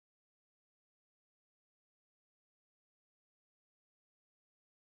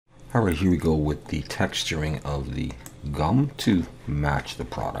Alright, here we go with the texturing of the gum to match the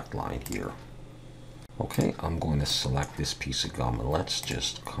product line here. Okay, I'm going to select this piece of gum and let's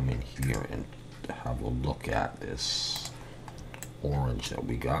just come in here and have a look at this orange that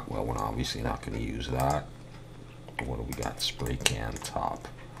we got. Well, we're obviously not going to use that. What do we got? Spray can top.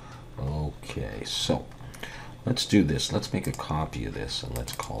 Okay, so let's do this. Let's make a copy of this and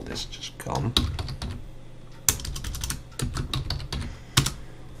let's call this just gum.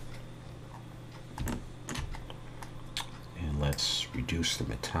 Let's reduce the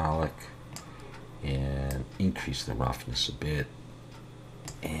metallic and increase the roughness a bit,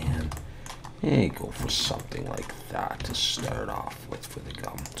 and go for something like that to start off with for the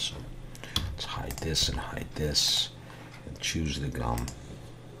gum. So let's hide this and choose the gum,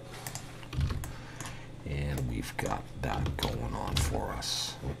 and we've got that going on for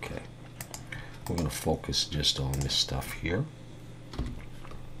us. Okay, we're going to focus just on this stuff here.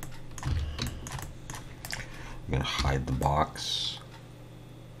 I'm going to hide the box,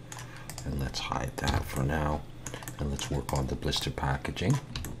 and let's hide that for now, and let's work on the blister packaging.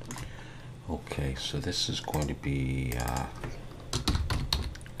 Okay, so this is going to be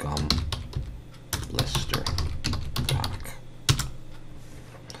gum blister pack.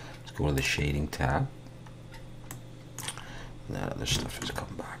 Let's go to the shading tab. That other stuff has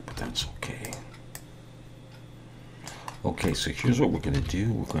come back, but that's okay. Okay, so here's what we're going to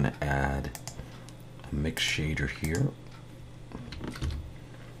do. We're going to add mix shader here.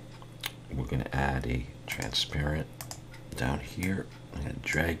 We're going to add a transparent down here. I'm going to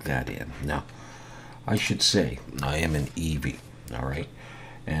drag that in. Now, I should say I am an Eevee, all right?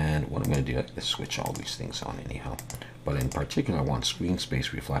 And what I'm going to do, I'm going to switch all these things on anyhow. But in particular, I want screen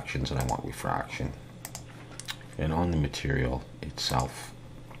space reflections and I want refraction. And on the material itself,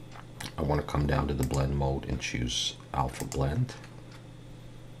 I want to come down to the blend mode and choose alpha blend.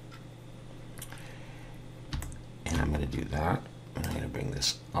 And I'm going to do that, and I'm going to bring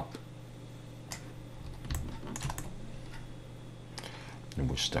this up. And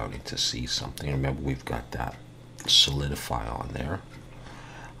we're starting to see something. Remember, we've got that solidify on there.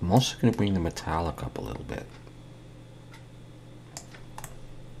 I'm also going to bring the metallic up a little bit.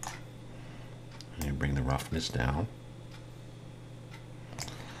 And bring the roughness down.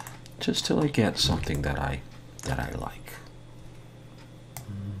 Just till I get something that I like.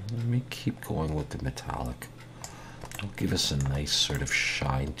 Let me keep going with the metallic. It'll give us a nice sort of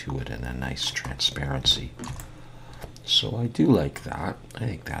shine to it and a nice transparency. So I do like that. I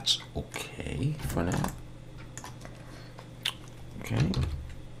think that's okay for now. Okay.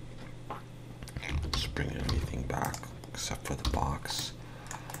 Let's bring everything back except for the box.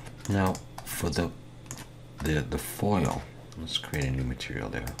 Now for the foil, let's create a new material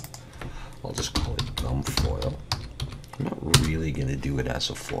there. I'll just call it gum foil. I'm not really going to do it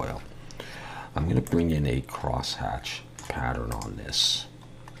as a foil. I'm going to bring in a crosshatch pattern on this.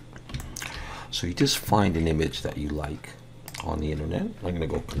 So you just find an image that you like on the internet. I'm going to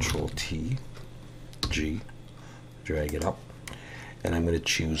go Control-T, G, drag it up, and I'm going to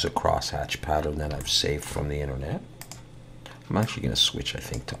choose a crosshatch pattern that I've saved from the internet. I'm actually going to switch, I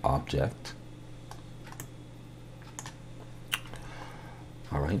think, to Object.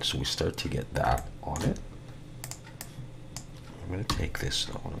 Alright, so we start to get that on it. I'm going to take this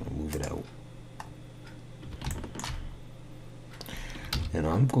though, and I'm going to move it out. And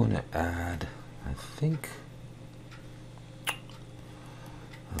I'm going to add, I think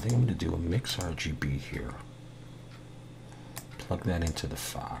I'm going to do a mix RGB here. Plug that into the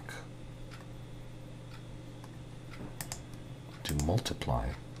FAC. Do multiply.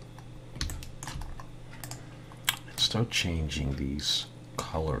 And start changing these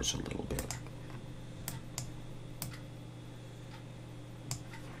colors a little bit.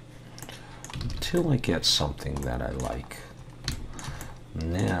 Until I get something that I like.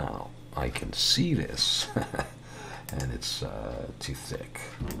 Now I can see this and it's too thick.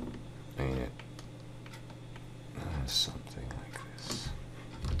 Ain't it? Something like this.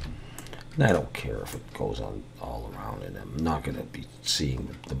 And I don't care if it goes on all around, and I'm not going to be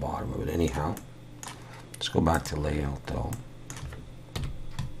seeing the bottom of it anyhow. Let's go back to layout though.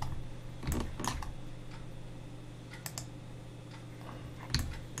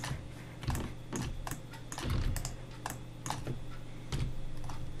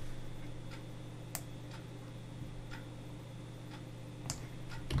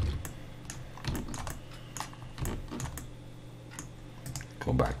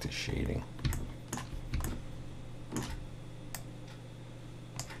 Go back to shading.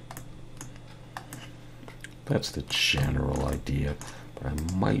 That's the general idea, but I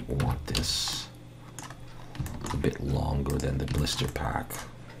might want this a bit longer than the blister pack.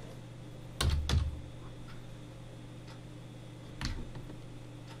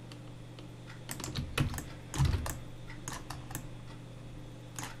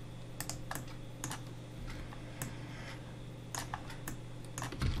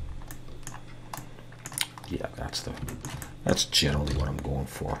 that's generally what I'm going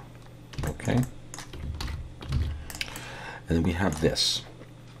for. Okay. And then we have this.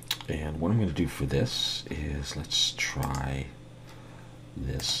 And what I'm going to do for this is, let's try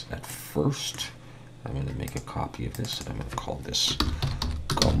this at first. I'm going to make a copy of this, and I'm going to call this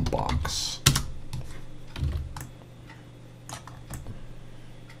gum box.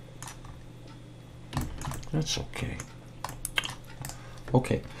 That's okay.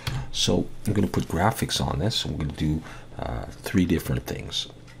 Okay, so I'm going to put graphics on this. I'm going to do 3 different things.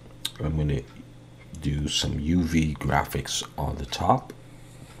 I'm going to do some UV graphics on the top.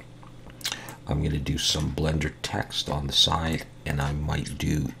 I'm going to do some Blender text on the side, and I might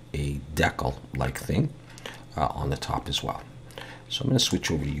do a decal-like thing on the top as well. So I'm going to switch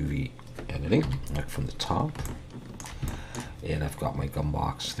over to UV editing right from the top, and I've got my gum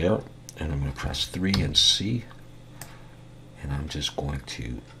box there, and I'm going to press 3 and C, and I'm just going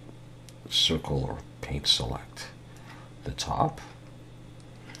to circle or paint select the top.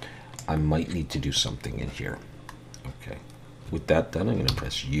 I might need to do something in here. Okay, with that done, I'm going to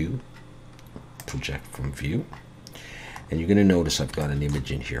press U, project from view, and you're going to notice I've got an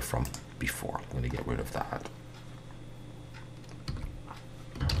image in here from before. I'm going to get rid of that.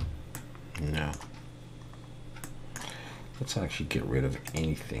 Now, let's actually get rid of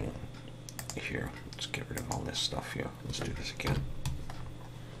anything here. Let's get rid of all this stuff here. Let's do this again.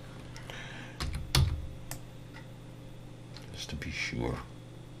 Just to be sure.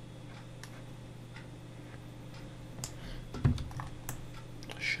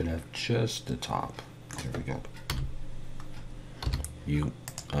 Should have just the top. There we go. You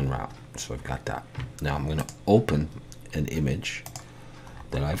unwrap. So I've got that. Now I'm going to open an image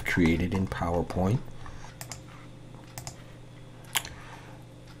that I've created in PowerPoint.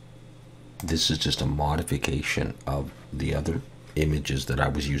 This is just a modification of the other images that I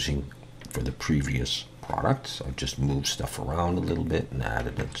was using for the previous products. I've just moved stuff around a little bit and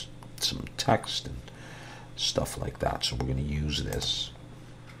added some text and stuff like that. So we're going to use this.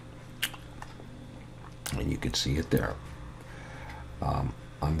 And you can see it there.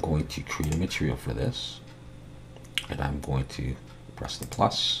 I'm going to create a material for this, and I'm going to press the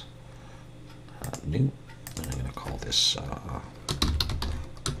plus, new, and I'm going to call this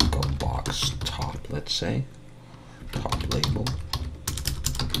gum box top, let's say, top label,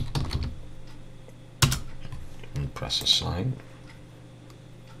 and press assign.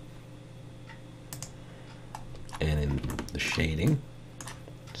 And in the shading,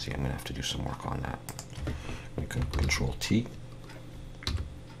 see, I'm going to have to do some work on that. I'm going to Control T.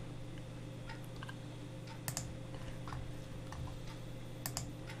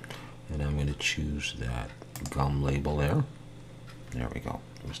 And I'm going to choose that gum label there. There we go.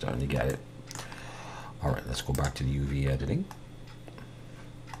 I'm starting to get it. All right, let's go back to the UV editing.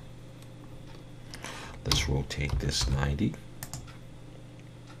 Let's rotate this 90.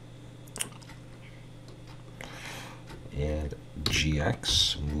 And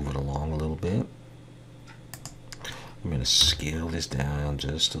GX, move it along a little bit. I'm going to scale this down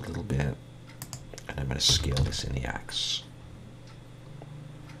just a little bit, and I'm going to scale this in the X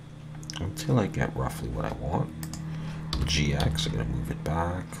until I get roughly what I want. GX, I'm going to move it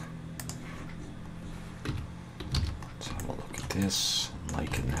back. Let's have a look at this. I'm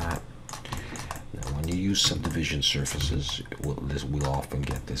liking that. Now, when you use subdivision surfaces, we'll often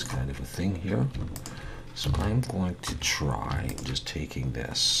get this kind of a thing here. So I'm going to try just taking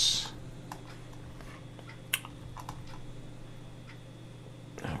this.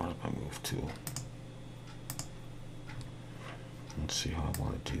 Now, what if I move tool? Let's see how I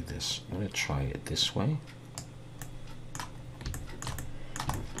want to do this. I'm going to try it this way.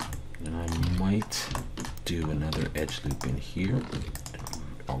 And I might do another edge loop in here.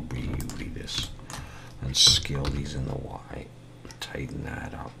 I'll re-UV this and scale these in the Y. Tighten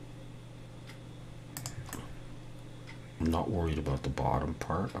that up. I'm not worried about the bottom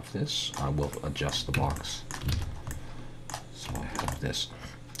part of this. I will adjust the box. So I have this.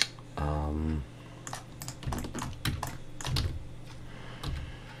 I'm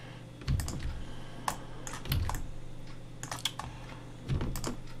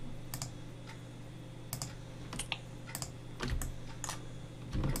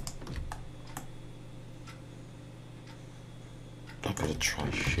going to try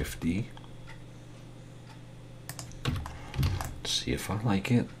Shift D. See if I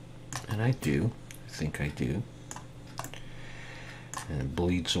like it, and I do. I think I do. And it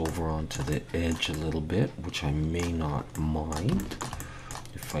bleeds over onto the edge a little bit, which I may not mind.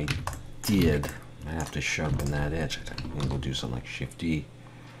 If I did, I have to sharpen that edge. I'm going to do something like Shift D,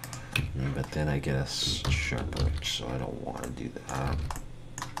 but then I get a sharper edge, so I don't want to do that.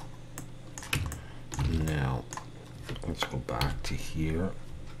 Now, Let's go back to here.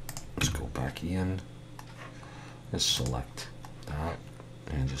 Let's go back in. Let's select that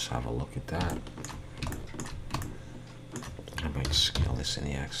and just have a look at that. I might scale this in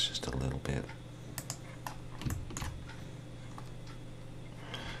the X just a little bit.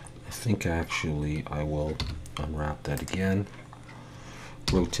 I think actually I will unwrap that again,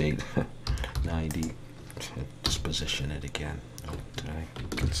 rotate 90, just position it again. Oh, did I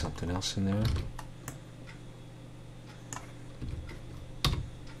get something else in there?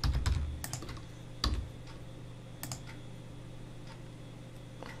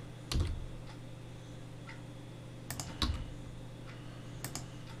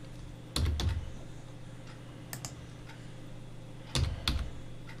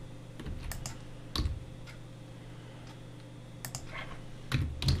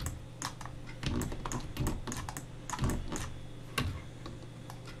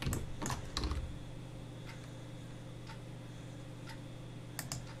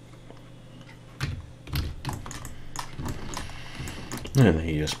 And then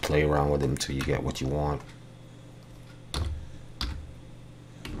you just play around with them until you get what you want.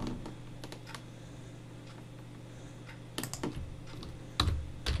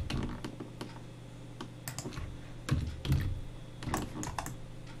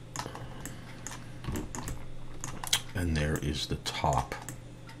 And there is the top.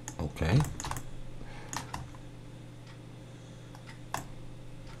 Okay.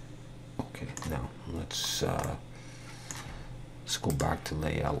 Okay, now let's go back to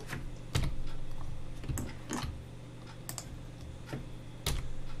layout.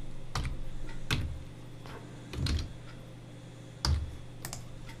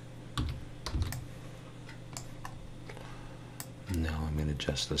 Now I'm going to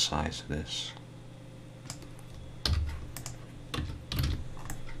adjust the size of this.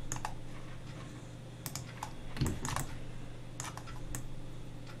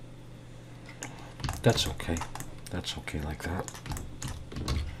 That's okay. That's okay like that.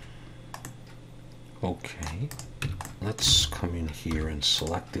 Okay, let's come in here and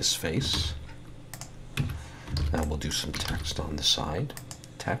select this face. Now we'll do some text on the side.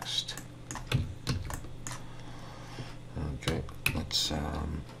 Text. Okay, let's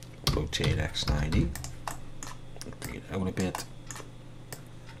rotate X90. Bring it out a bit.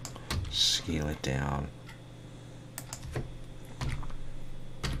 Scale it down.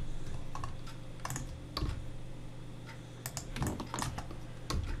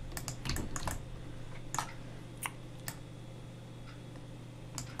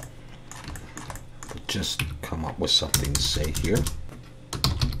 Just come up with something to say here.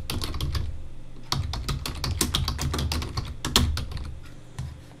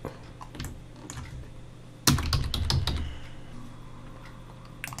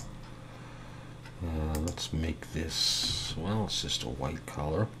 Let's make this, well, it's just a white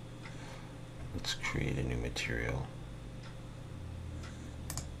color. Let's create a new material.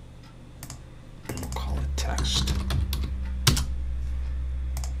 We'll call it text.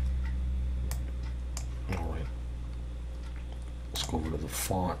 Go over to the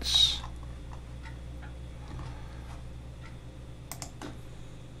fonts.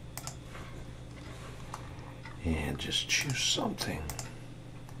 And just choose something.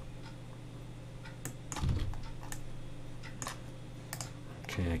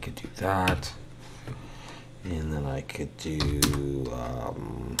 Okay, I could do that. And then I could do,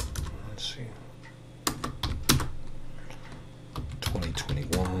 let's see,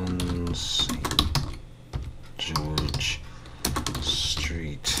 2021 St. George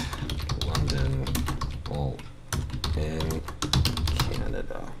Street, London, all in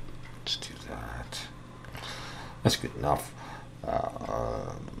Canada. Let's do that. That's good enough.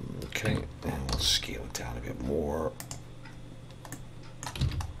 Okay, and we'll scale it down a bit more.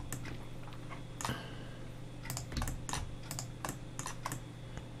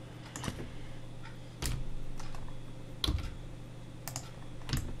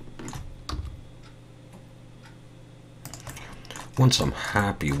 Once I'm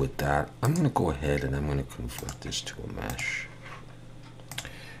happy with that, I'm going to go ahead and I'm going to convert this to a mesh.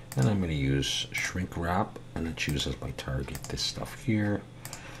 And I'm going to use shrink wrap, and it chooses my target, this stuff here.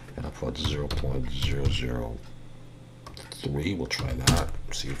 And I'll put 0.003. We'll try that,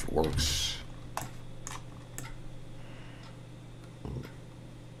 see if it works.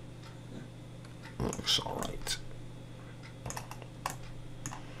 Looks all right.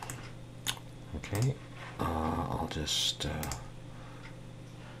 Okay, I'll just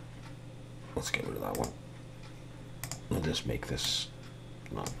let's get rid of that one. I'll just make this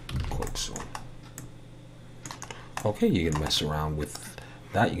not quite so. Okay, you can mess around with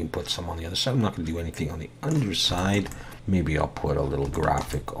that. You can put some on the other side. I'm not going to do anything on the underside. Maybe I'll put a little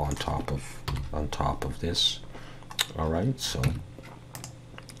graphic on top of this. All right, so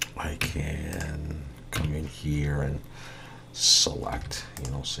I can come in here and select,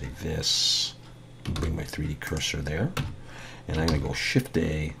 say this, bring my 3D cursor there, and I'm going to go Shift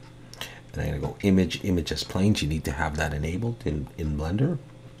A, and I'm going to go image as planes. You need to have that enabled in Blender.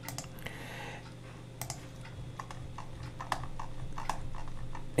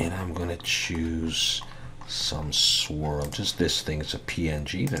 And I'm going to choose some swirl. Just this thing. It's a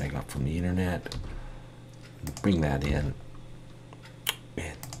PNG that I got from the internet. Bring that in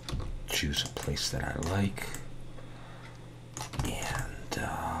and choose a place that I like. And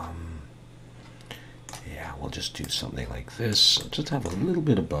yeah, we'll just do something like this. Just have a little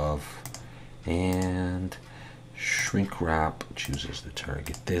bit above. And shrink wrap. Choose as the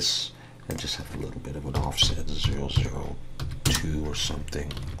target this. And just have a little bit of an offset, 0.002 or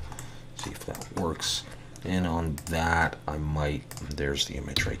something. See if that works. And on that, I might, there's the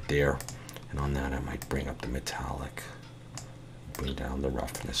image right there. And on that, I might bring up the metallic, bring down the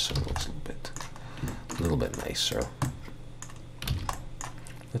roughness so it looks a little bit nicer.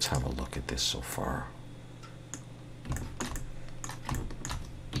 Let's have a look at this so far.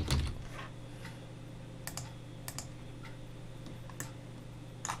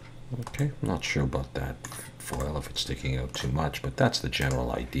 Okay, I'm not sure about that foil, if it's sticking out too much, but that's the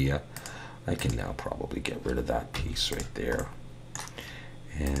general idea. I can now probably get rid of that piece right there.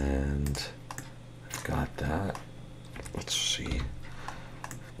 And I've got that. Let's see.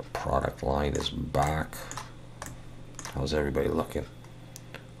 The product line is back. How's everybody looking?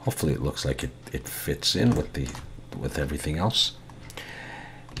 Hopefully it looks like it fits in with everything else.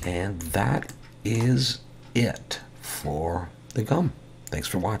 And that is it for the gum. Thanks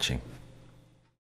for watching.